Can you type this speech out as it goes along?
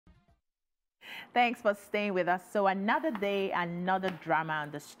Thanks for staying with us. So another day, another drama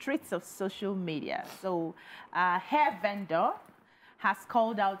on the streets of social media. So hair vendor has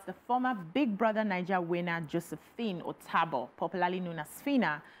called out the former Big Brother Naija winner, Josephine Otabor, popularly known as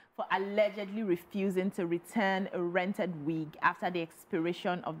Phyna, for allegedly refusing to return a rented wig after the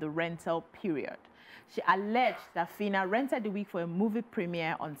expiration of the rental period. She alleged that Phyna rented the wig for a movie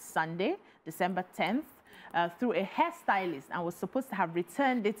premiere on Sunday, December 10th, through a hairstylist and was supposed to have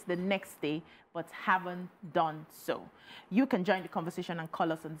returned it the next day, but haven't done so. You can join the conversation and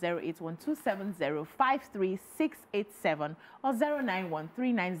call us on 08127053687 or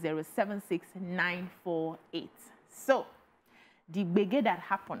 09139076948. So, the biggie that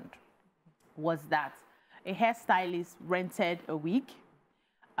happened was that a hairstylist rented a wig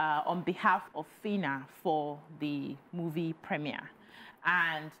on behalf of Phyna for the movie premiere.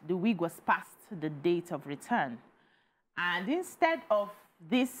 And the wig was past the date of return. And instead of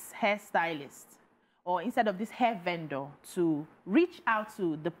this hairstylist, or instead of this hair vendor to reach out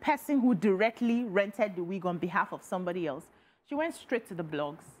to the person who directly rented the wig on behalf of somebody else, she went straight to the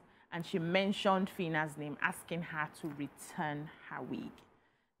blogs and she mentioned Phyna's name, asking her to return her wig.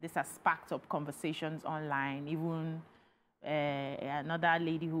 This has sparked up conversations online. Even another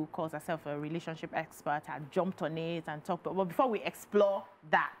lady who calls herself a relationship expert had jumped on it and talked. But before we explore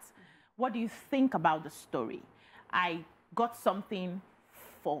that, what do you think about the story? I got something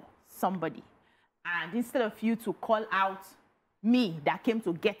for somebody, and instead of you to call out me that came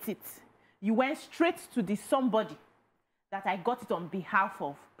to get it, you went straight to the somebody that I got it on behalf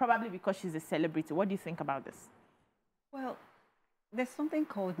of, probably because she's a celebrity. What do you think about this? Well, there's something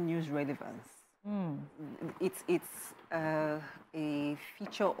called news relevance. It's a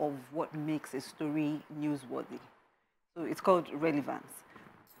feature of what makes a story newsworthy. So it's called relevance.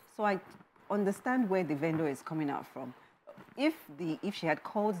 So I understand where the vendor is coming out from. If she had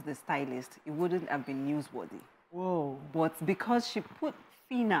called the stylist, it wouldn't have been newsworthy. Whoa! But because she put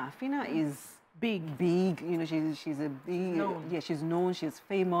Phyna is big. You know, she's a big. Yeah, she's known. She's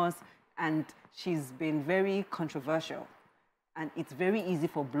famous, and she's been very controversial. And it's very easy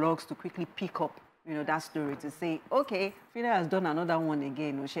for blogs to quickly pick up, you know, that story to say, okay, Phyna has done another one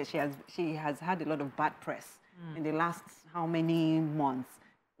again. She has had a lot of bad press in the last how many months,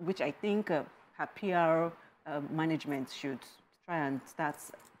 which I think her PR management should try and start,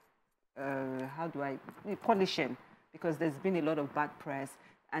 polishing, because there's been a lot of bad press,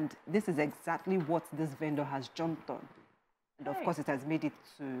 and this is exactly what this vendor has jumped on. And of course, it has made it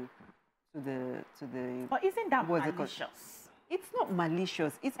to the. But isn't that malicious? It's not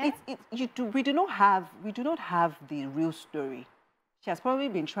malicious. We do not have the real story. She has probably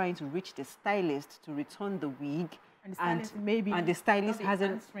been trying to reach the stylist to return the wig, and the stylist has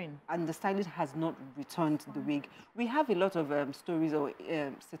not returned the wig. We have a lot of stories or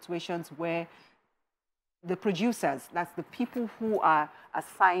situations where the producers, that's the people who are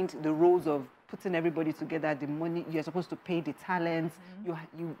assigned the roles of putting everybody together, the money, you're supposed to pay the talents.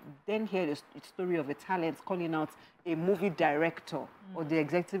 You then hear the story of a talent calling out a movie director or the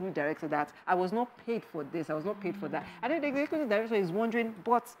executive director that I was not paid for this, I was not paid for that. And then the executive director is wondering,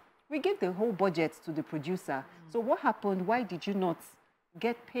 but we gave the whole budget to the producer. So what happened? Why did you not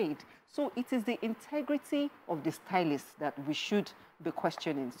get paid? So it is the integrity of the stylist that we should be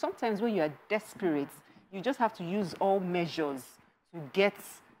questioning. Sometimes when you are desperate, you just have to use all measures to get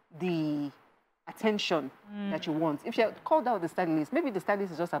the attention that you want. If you had called out the stylist, maybe the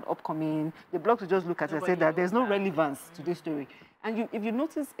stylist is just an upcoming, the blogs will just look at it and say that there's no relevance to this story. And if you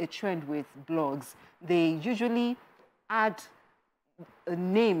notice a trend with blogs, they usually add a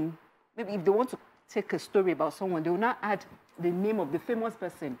name. Maybe if they want to take a story about someone, they will not add the name of the famous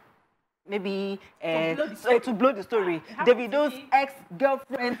person. Maybe to blow the story. Davido's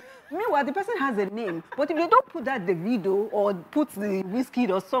ex-girlfriend. Meanwhile, the person has a name. But if they don't put that Davido or put the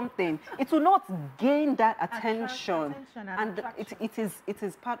whiskey or something, it will not gain that attention. And it is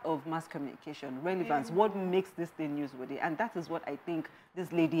part of mass communication, relevance, what makes this thing newsworthy. And that is what I think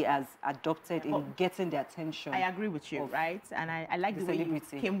this lady has adopted in getting the attention. I agree with you, right? And I like the way you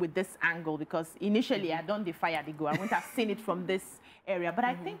came with this angle, because initially I don't defy the go. I wouldn't have seen it from this area, but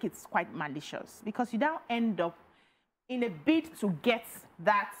I think it's quite malicious, because you now end up in a bid to get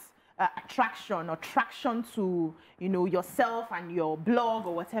that attraction or traction to, you know, yourself and your blog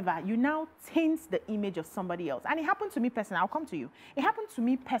or whatever. You now taint the image of somebody else. And it happened to me personally. I'll come to you. It happened to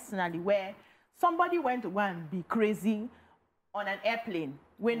me personally, where somebody went to go and be crazy on an airplane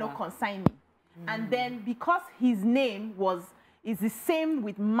where no consign me. And then because his name is the same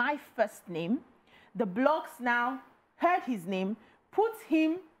with my first name, the blogs now heard his name, put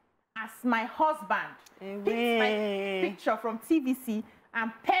him as my husband, picked my picture from TVC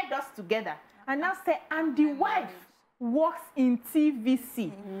and paired us together. And now say, and the wife works in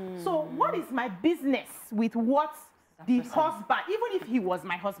TVC. So what is my business with what the husband, even if he was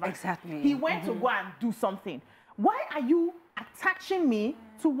my husband, he went to go and do something. Why are you attaching me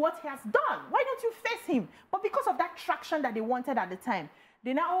to what he has done? Why don't you face him? But because of that traction that they wanted at the time,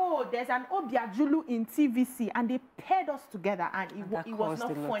 they now, oh, there's an Obiajulu in TVC, and they paired us together, and it was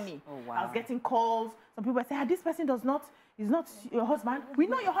not funny. Oh, wow. I was getting calls. Some people say, this person is not your husband. We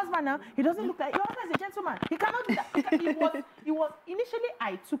know your husband now. He doesn't look like, your husband is a gentleman. He cannot do that. It was, initially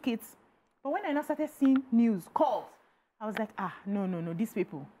I took it, but when I now started seeing news, calls, I was like, no, these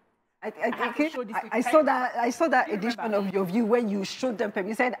people. I saw that edition of your view when you showed them.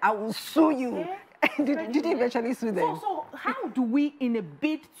 You said, I will sue you. Did you eventually sue them? So how do we, in a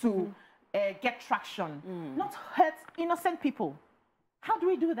bid to get traction, not hurt innocent people? How do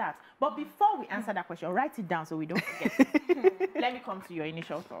we do that? But before we answer that question, write it down so we don't forget. Let me come to your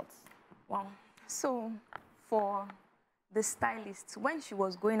initial thoughts. Wow. So for the stylist, when she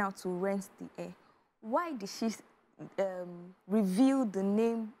was going out to rent the air, why did she reveal the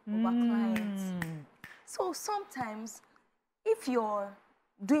name of her client? So sometimes, if you're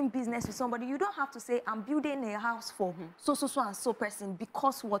doing business with somebody, you don't have to say, I'm building a house for so and so person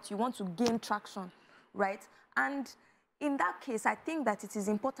because what you want to gain traction, right? And in that case, I think that it is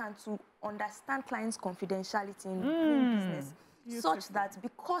important to understand clients' confidentiality in doing business, such that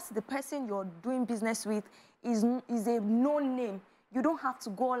because the person you're doing business with is a known name, you don't have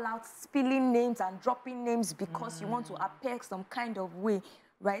to go all out spilling names and dropping names because you want to appear some kind of way,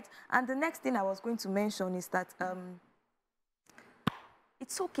 right? And the next thing I was going to mention is that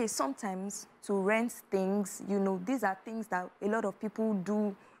it's okay sometimes to rent things. You know, these are things that a lot of people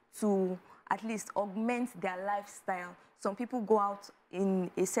do to at least augment their lifestyle. Some people go out in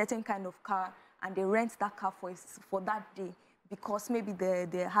a certain kind of car and they rent that car for that day because maybe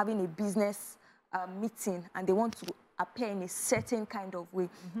they're having a business meeting and they want to appear in a certain kind of way.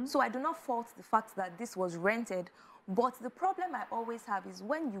 So I do not fault the fact that this was rented, but the problem I always have is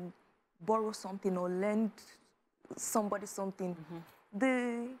when you borrow something or lend somebody something,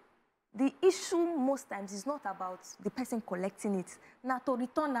 the issue most times is not about the person collecting it. Now to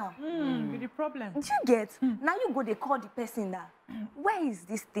return now. The problem. Do you get? Now you go, they call the person that, where is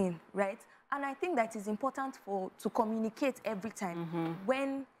this thing, right? And I think that it's important to communicate every time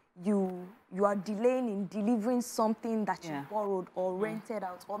when you are delaying in delivering something that you borrowed or rented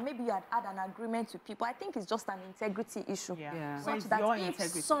out, or maybe you had an agreement with people. I think it's just an integrity issue. Such that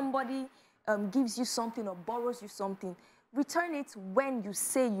if somebody gives you something or borrows you something, return it when you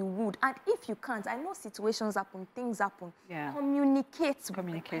say you would. And if you can't, I know situations happen, things happen. Communicate.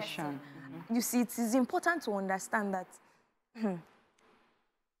 Communication. You see, it is important to understand that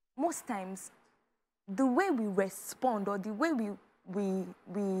most times the way we respond or the way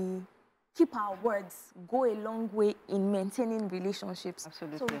we keep our words go a long way in maintaining relationships.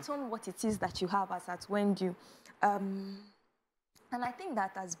 Absolutely. So return what it is that you have as at when due. And I think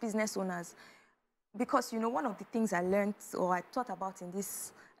that as business owners, because, you know, one of the things I learned or I thought about in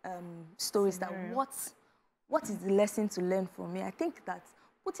this story is that what is the lesson to learn from me? I think that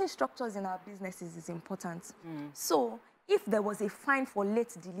putting structures in our businesses is important. So if there was a fine for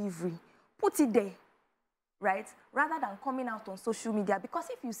late delivery, put it there, right? Rather than coming out on social media. Because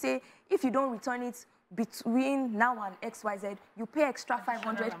if you say, if you don't return it between now and XYZ, you pay extra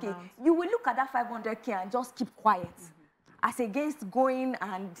 500K, you will look at that 500K and just keep quiet. As against going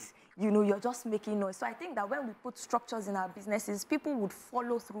and, you know, you're just making noise. So I think that when we put structures in our businesses, people would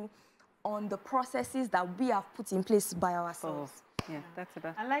follow through on the processes that we have put in place by ourselves. Yeah, that's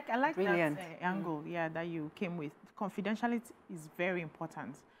about. I like that angle, that you came with. Confidentiality is very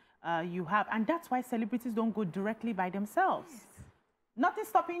important. And that's why celebrities don't go directly by themselves. Nothing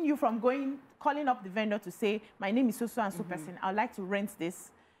stopping you from calling up the vendor to say, my name is so and so person. I'd like to rent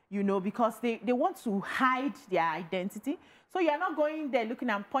this, you know, because they want to hide their identity. So you're not going there looking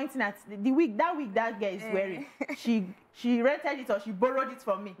and pointing at the wig that girl is wearing. She rented it or she borrowed it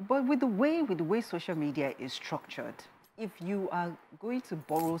from me. But with the way social media is structured, if you are going to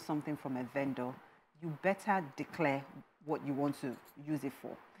borrow something from a vendor, you better declare what you want to use it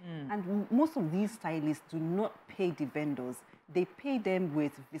for. And most of these stylists do not pay the vendors. They pay them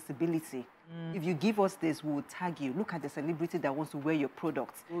with visibility. If you give us this, we'll tag you. Look at the celebrity that wants to wear your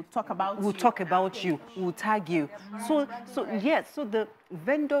products. We'll talk about you. We'll talk about you. We'll tag you. So the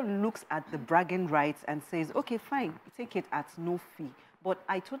vendor looks at the bragging rights and says, okay, fine, take it at no fee. But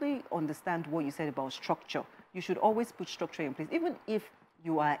I totally understand what you said about structure. You should always put structure in place. Even if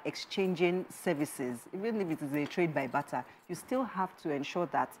you are exchanging services, even if it is a trade by barter, you still have to ensure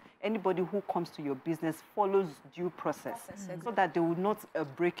that anybody who comes to your business follows due process, so that they will not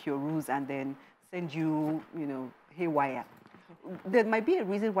break your rules and then send you, you know, haywire. There might be a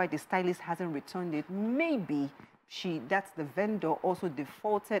reason why the stylist hasn't returned it. Maybe that's the vendor also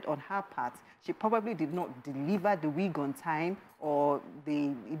defaulted on her part. She probably did not deliver the wig on time, or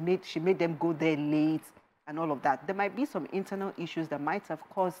she made them go there late and all of that. There might be some internal issues that might have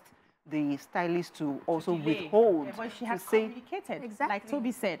caused the stylist to also withhold. Yeah, but she has communicated, exactly. Like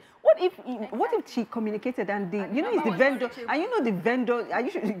Toby said. What if she communicated and you know, it's the vendor, and you know the vendor,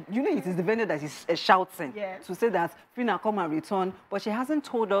 you know it is the vendor that is shouting to say that Phyna, come and return, but she hasn't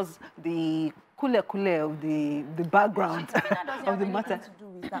told us the kule of the background of the matter. To do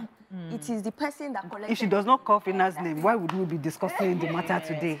with that. It is the person that collected. If she does not call Phyna's name, why would we be discussing the matter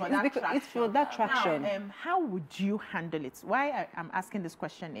today? It's for that traction. Now, how would you handle it? Why I'm asking this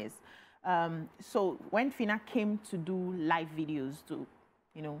question is, so when Phyna came to do live videos to,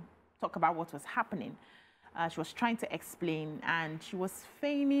 you know, talk about what was happening, she was trying to explain, and she was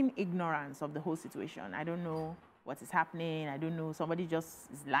feigning ignorance of the whole situation. I don't know what is happening. I don't know. Somebody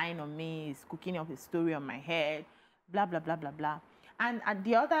just is lying on me, is cooking up a story on my head, blah, blah, blah, blah, blah. And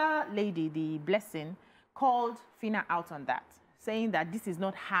the other lady, the Blessing, called Phyna out on that, saying that this is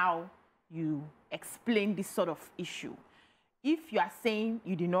not how you explain this sort of issue. If you are saying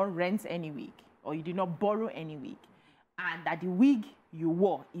you did not rent any wig, or you did not borrow any wig, and that the wig you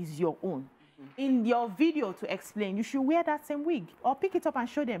wore is your own, in your video to explain, you should wear that same wig, or pick it up and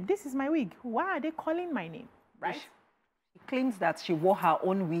show them, this is my wig. Why are they calling my name, right? She claims that she wore her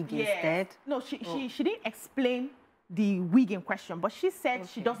own wig instead. No, she didn't explain the wig in question, but she said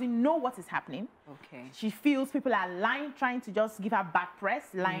she doesn't know what is happening. She feels people are lying, trying to just give her bad press,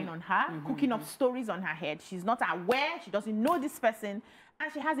 lying on her, cooking up stories on her head. She's not aware, she doesn't know this person,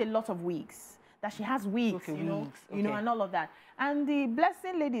 and she has a lot of wigs. That she has wigs, you know, and all of that. And the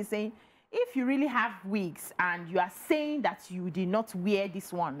Blessing lady is saying, if you really have wigs and you are saying that you did not wear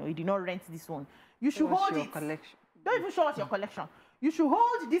this one or you did not rent this one, you should hold it. Collection. Don't even show us your collection. You should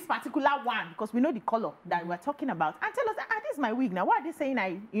hold this particular one, because we know the color that we're talking about, and tell us, this is my wig now. Why are they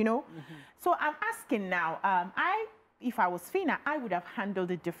saying you know? So I'm asking now, if I was Phyna, I would have handled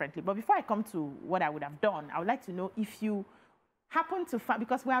it differently. But before I come to what I would have done, I would like to know if you happen to find,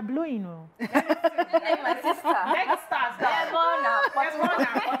 because we are blowing. My sister. Mega stars, darling.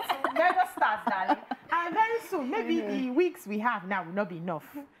 Mega stars, darling. And very soon, maybe the wigs we have now will not be enough.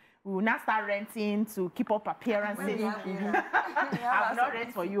 We will now start renting to keep up appearances. I will not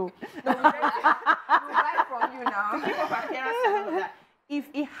rent for you. No, we buy from you now. To keep up appearances. If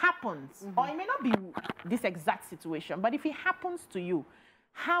it happens, or it may not be this exact situation, but if it happens to you,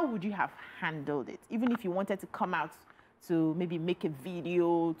 how would you have handled it? Even if you wanted to come out to maybe make a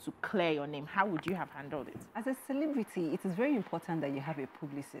video to clear your name, how would you have handled it? As a celebrity, it is very important that you have a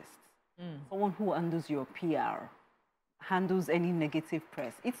publicist, someone who handles your PR, handles any negative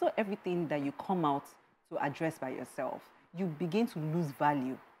press. It's not everything that you come out to address by yourself. You begin to lose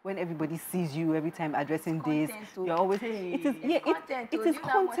value when everybody sees you every time addressing this. You're always it is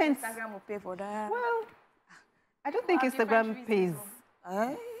content. Instagram will pay for that. Well, I don't think Instagram pays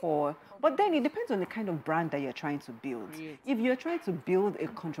for, but then it depends on the kind of brand that you're trying to build. If you're trying to build a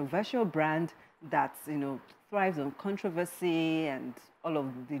controversial brand that, you know, thrives on controversy and all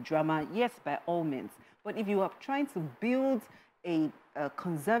of the drama, yes, by all means. But if you are trying to build a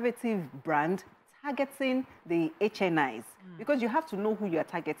conservative brand targeting the HNIs, because you have to know who you are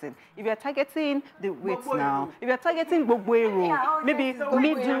targeting. If you are targeting the if you are targeting Bogwero, maybe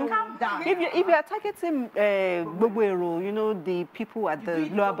middle. If you are targeting Bogwero, you know, the people at the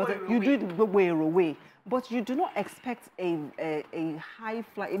lower bottom, you do the Bogwero way. But you do not expect a high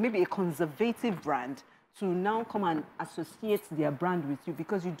fly, maybe a conservative brand, to now come and associate their brand with you,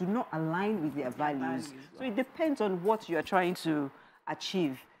 because you do not align with their values. So it depends on what you are trying to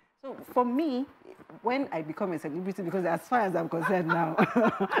achieve. So for me, when I become a celebrity, because as far as I'm concerned now,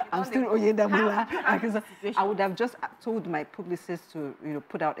 I'm still Oyedamula, I would have just told my publicist to, you know,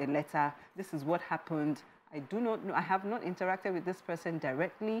 put out a letter. This is what happened. I do not know. I have not interacted with this person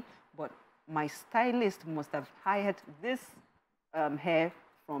directly, but my stylist must have hired this hair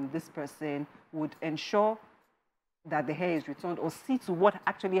from this person, would ensure that the hair is returned, or see to what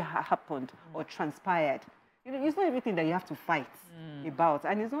actually happened or transpired. You know, it's not everything that you have to fight about,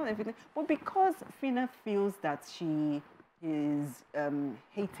 and it's not everything. But because Phyna feels that she is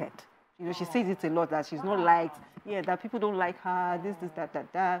hated, you know, she says it a lot, that she's not liked, that people don't like her, this,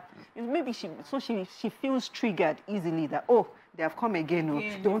 that. Maybe she feels triggered easily, that, oh, they have come again.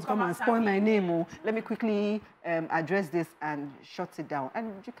 They want to come and spoil my name. Let me quickly address this and shut it down.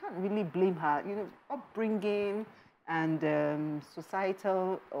 And you can't really blame her. You know, upbringing and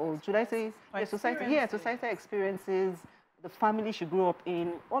societal, or should I say, societal experiences, the family she grew up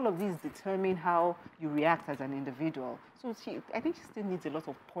in, all of these determine how you react as an individual. So I think she still needs a lot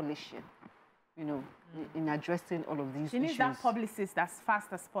of polishing, you know, in addressing all of these issues. She needs that publicist as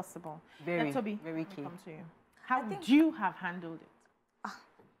fast as possible. Very, Toby, very key. Come to you. How would you have handled it?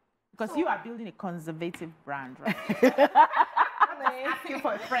 Because you are building a conservative brand, right? I'm asking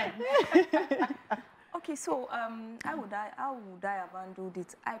for a friend. Okay, so how would I have handled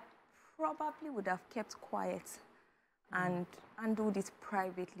it? I probably would have kept quiet and handled it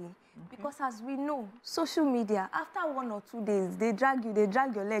privately. Because as we know, social media, after 1 or 2 days, they drag you, they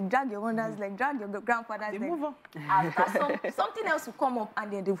drag your leg, drag your mother's leg, drag your grandfather's leg. Move on. After something else will come up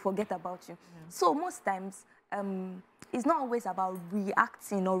and then they'll forget about you. So most times, it's not always about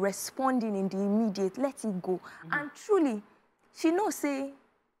reacting or responding in the immediate. Let it go. And truly, she knows, say,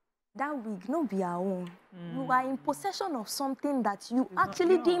 that wig no be her own. You are in possession of something that you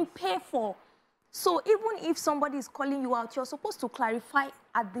actually didn't pay for. So even if somebody is calling you out, you're supposed to clarify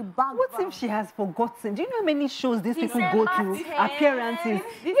at the back. What if she has forgotten? Do you know how many shows these people go to? Appearances.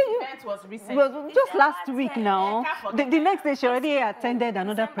 This event was recent. Well, just last week now. The next day, she already attended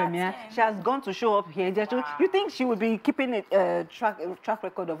another premiere. She has gone to show up here. You think she would be keeping a track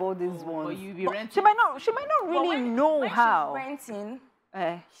record of all these ones? But you be renting. She might not really know how. She's renting,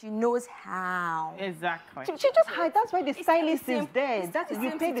 she knows how. Exactly. She just hides. That's why the stylist is there.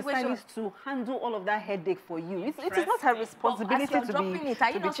 You pay the stylist to handle all of that headache for you. It is not her responsibility to be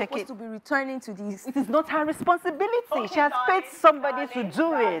Are you not supposed to be returning to this? It is not her responsibility. She has paid somebody to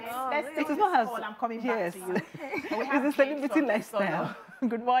do it. It is not her. I'm coming back to you. It's a celebrity lifestyle.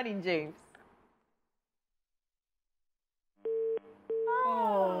 Good morning, James.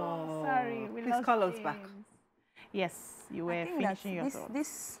 Oh, sorry. Please call us back. Yes, you were finishing your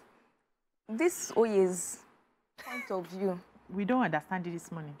thoughts. This Oye's point of view, we don't understand it this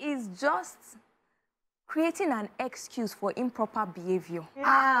morning. Is just creating an excuse for improper behavior. So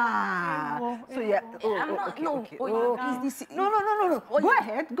yeah. No. Go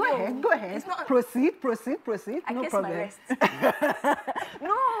ahead. Proceed. No problem.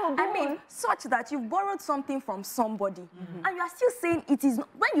 No. I mean, such that you've borrowed something from somebody, and you are still saying it is.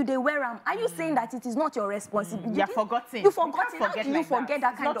 When you wear them, are you saying that it is not your responsibility? You're forgetting. You forgot. How do you forget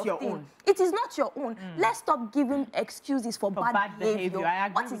that kind of thing? It is not your own. Let's stop giving excuses for bad behavior. I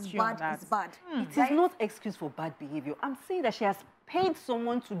agree what with is you bad on is bad. It is not excuse for bad behavior. I'm saying that she has paid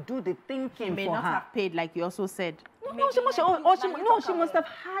someone to do the thinking for her. She may not have paid, like you also said. She must have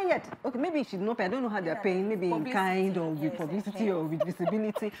hired. Okay, maybe she's not paid. I don't know how they're paying. Maybe in kind or with publicity or with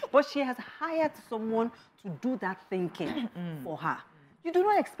visibility. But she has hired someone to do that thinking for her. You do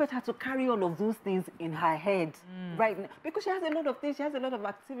not expect her to carry all of those things in her head right now. Because she has a lot of things, she has a lot of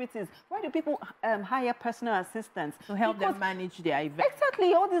activities. Why do people hire personal assistants? To help them manage their event.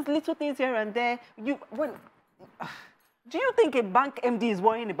 Exactly, all these little things here and there. Do you think a bank MD is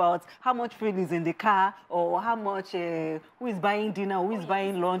worrying about how much fuel is in the car or how much, who is buying dinner, who is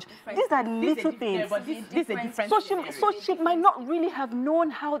buying lunch? These are little things. This is a different so she might not really have known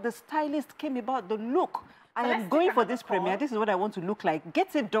how the stylist came about the look. I am going for this premiere. This is what I want to look like.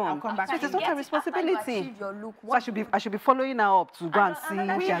 Get it done. I'll come back. So it is not her responsibility. Look, so I should be following her up to go and see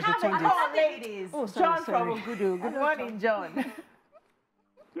if she has returned it. Ladies. Oh, sorry, John from Ogudu. Good morning, John.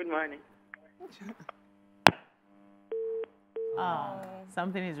 Good morning.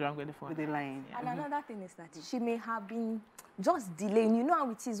 Something is wrong with the phone. With the line. And another thing is that she may have been just delaying. You know how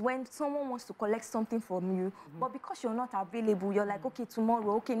it is when someone wants to collect something from you, but because you're not available, you're like, okay,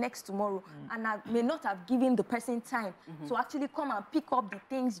 tomorrow, okay, next tomorrow. And I may not have given the person time to actually come and pick up the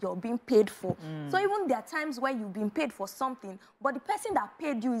things you're being paid for. So even there are times where you've been paid for something, but the person that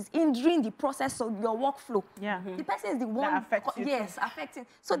paid you is hindering the process of your workflow. The person is the one affecting.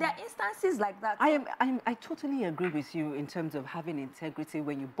 So there are instances like that. I totally agree with you in terms of having integrity.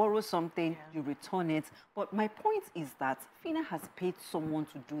 When you borrow something, you return it. But my point is that Phyna has paid someone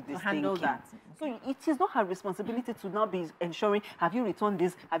to do this handle that. So it is not her responsibility to now be ensuring, have you returned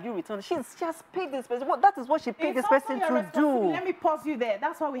this? Have you returned? She has paid this person. That is what she paid this person to do. Let me pause you there.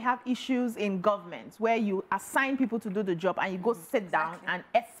 That's why we have issues in government where you assign people to do the job and you go sit down and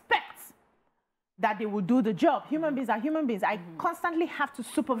expect that they will do the job. Human beings are human beings. I constantly have to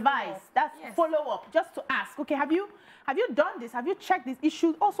supervise. That's follow-up, just to ask, okay, have you done this? Have you checked this? It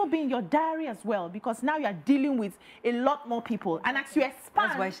should also be in your diary as well, because now you're dealing with a lot more people. And as you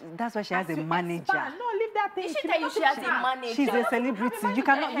expand... That's why she has a manager. No, leave if that thing. She tell you she has a manager. She's a celebrity. You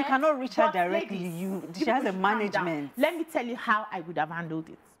cannot reach her directly. She has a management. Let me tell you how I would have handled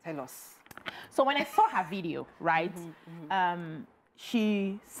it. Tell us. So when I saw her video, right,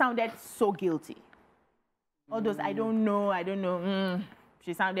 she sounded so guilty. All those, I don't know.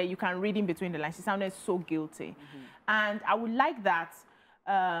 She sounded, you can read in between the lines, she sounded so guilty. And I would like that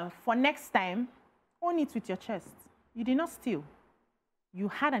for next time, own it with your chest. You did not steal. You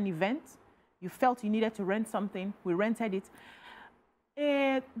had an event, you felt you needed to rent something, we rented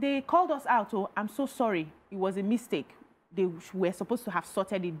it. They called us out, oh, I'm so sorry, it was a mistake. They were supposed to have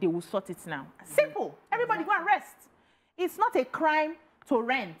sorted it, they will sort it now. Simple, everybody go and rest. It's not a crime to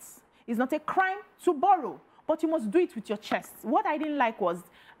rent. It's not a crime to borrow, but you must do it with your chest. What I didn't like was,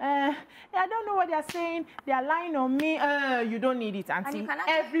 I don't know what they're saying, they're lying on me, you don't need it, auntie.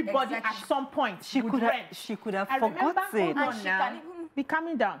 Everybody at some point she could have forgotten. Be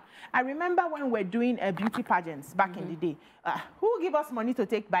calming down. I remember when we were doing beauty pageants back in the day. Who give us money to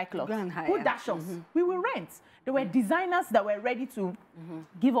take bike clothes? Who dash us? We will rent. There were designers that were ready to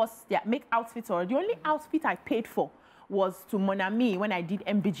give us make outfits. Or the only outfit I paid for was to Mon Ami when I did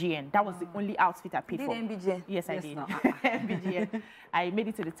MBGN. That was the only outfit I paid for. Did MBGN? Yes, I did. MBGN. I made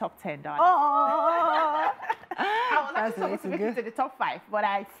it to the top 10. Oh! I was actually supposed to make it to the top 5, but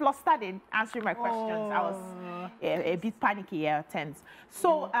I flustered in answering my questions. I was a bit panicky at times.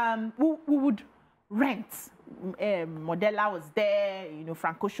 So we would rent. Modella was there,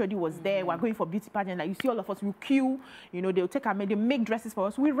 Franco Shodi was there. We're going for beauty pageant. Like you see all of us, we queue. They'll take they make dresses for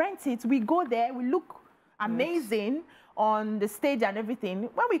us. We rent it. We go there. We look amazing on the stage and everything.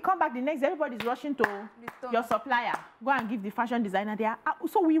 When we come back the next day, everybody's rushing to your supplier. Go and give the fashion designer there.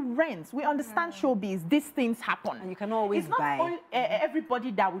 So we rent. We understand showbiz. These things happen. And you can always buy. It's not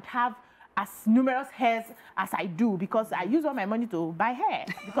everybody that would have as numerous hairs as I do, because I use all my money to buy hair,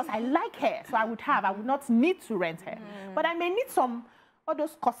 because I like hair. So I would not need to rent hair. But I may need all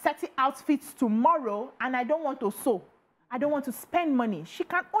those corsetty outfits tomorrow, and I don't want to sew. I don't want to spend money. She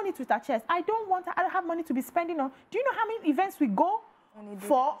can own it with her chest. I don't have money to be spending on. Do you know how many events we go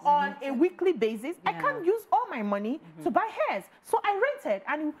for on a weekly basis? I can't use all my money to buy hairs. So I rented,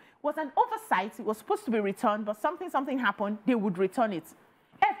 and it was an oversight. It was supposed to be returned, but something happened. They would return it.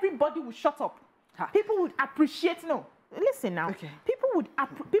 Everybody would shut up. People would appreciate. No, listen now.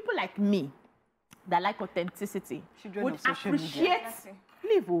 People like me that like authenticity would appreciate.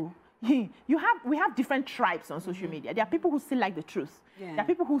 We have different tribes on social media. There are people who still like the truth. There are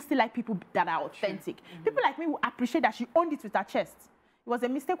people who still like people that are authentic. People like me who appreciate that she owned it with her chest. It was a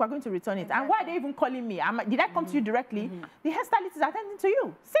mistake, we're going to return it. And why are they even calling me? Did I come to you directly? The hairstylist is attending to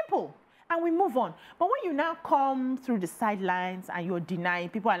you. Simple. And we move on. But when you now come through the sidelines and you're denying,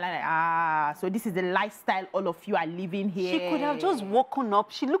 people are like, so this is the lifestyle all of you are living here. She could have just woken up.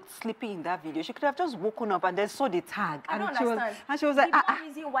 She looked sleepy in that video. She could have just woken up and then saw the tag. I don't understand. And she was like,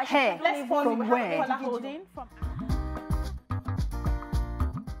 hair. Let's from where? Holding from